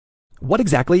What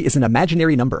exactly is an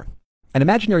imaginary number? An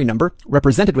imaginary number,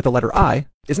 represented with the letter I,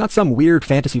 is not some weird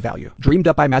fantasy value dreamed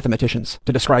up by mathematicians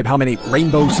to describe how many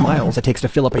rainbow smiles it takes to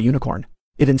fill up a unicorn.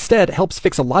 It instead helps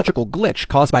fix a logical glitch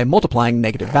caused by multiplying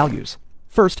negative values.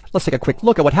 First, let's take a quick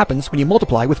look at what happens when you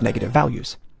multiply with negative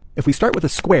values. If we start with a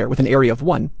square with an area of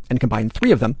 1 and combine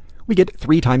 3 of them, we get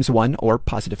 3 times 1, or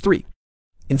positive 3.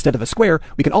 Instead of a square,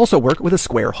 we can also work with a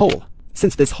square whole.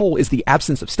 Since this whole is the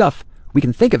absence of stuff, we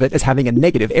can think of it as having a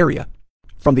negative area.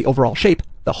 From the overall shape,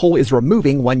 the whole is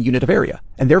removing 1 unit of area,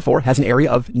 and therefore has an area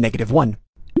of -1.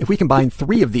 If we combine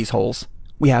 3 of these wholes,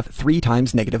 we have 3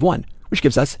 times -1, which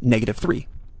gives us -3.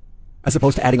 As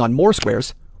opposed to adding on more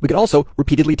squares, we could also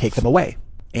repeatedly take them away,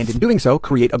 and in doing so,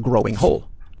 create a growing whole.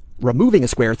 Removing a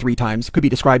square 3 times could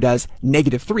be described as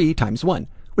 -3 times 1,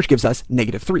 which gives us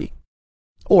 -3.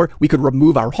 Or we could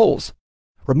remove our wholes.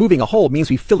 Removing a whole means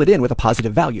we fill it in with a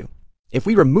positive value. If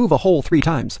we remove a whole 3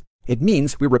 times, it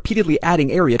means we're repeatedly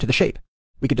adding area to the shape.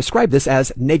 We could describe this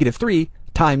as -3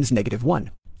 times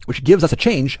 -1, which gives us a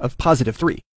change of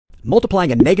 +3. Multiplying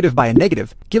a negative by a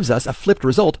negative gives us a flipped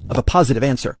result of a positive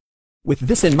answer. With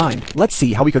this in mind, let's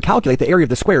see how we could calculate the area of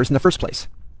the squares in the first place.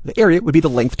 The area would be the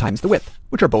length times the width,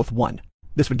 which are both 1.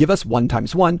 This would give us 1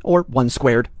 times 1, or 1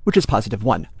 squared, which is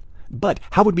 +1. But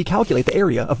how would we calculate the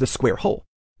area of the square whole?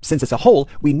 Since it's a whole,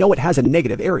 we know it has a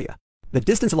negative area. The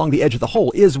distance along the edge of the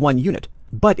whole is 1 unit,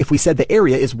 but if we said the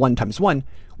area is 1 times 1,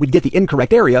 we'd get the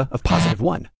incorrect area of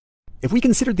 +1. If we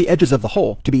considered the edges of the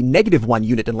whole to be -1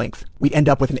 unit in length, we'd end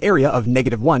up with an area of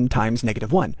 -1 times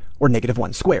 -1, or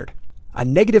 -1 squared. A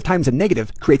negative times a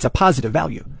negative creates a positive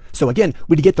value, so again,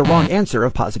 we'd get the wrong answer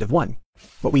of +1.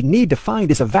 What we need to find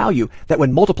is a value that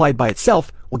when multiplied by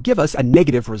itself will give us a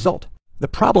negative result. The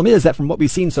problem is that from what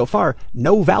we've seen so far,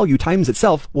 no value times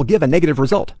itself will give a negative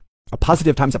result. A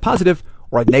positive times a positive,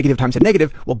 or a negative times a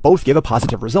negative, will both give a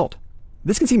positive result.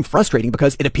 This can seem frustrating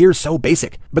because it appears so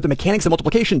basic, but the mechanics of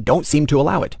multiplication don't seem to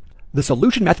allow it. The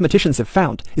solution mathematicians have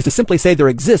found is to simply say there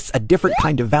exists a different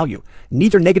kind of value,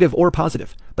 neither negative or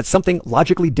positive, but something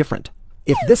logically different.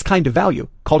 If this kind of value,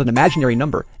 called an imaginary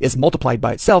number, is multiplied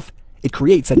by itself, it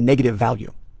creates a negative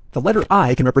value. The letter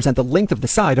I can represent the length of the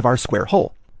side of our square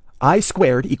whole. I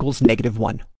squared equals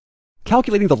 -1.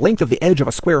 Calculating the length of the edge of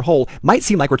a square whole might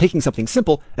seem like we're taking something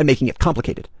simple and making it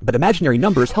complicated, but imaginary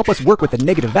numbers help us work with the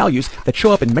negative values that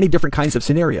show up in many different kinds of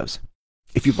scenarios.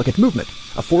 If you look at movement,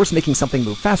 a force making something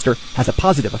move faster has a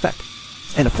positive effect,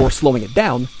 and a force slowing it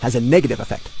down has a negative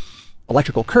effect.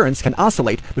 Electrical currents can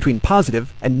oscillate between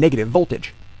positive and negative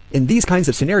voltage. In these kinds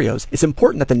of scenarios, it's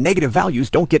important that the negative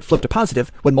values don't get flipped to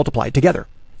positive when multiplied together.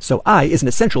 So I is an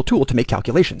essential tool to make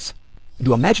calculations.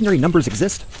 Do imaginary numbers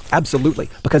exist? Absolutely,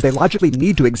 because they logically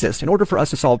need to exist in order for us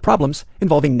to solve problems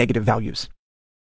involving negative values.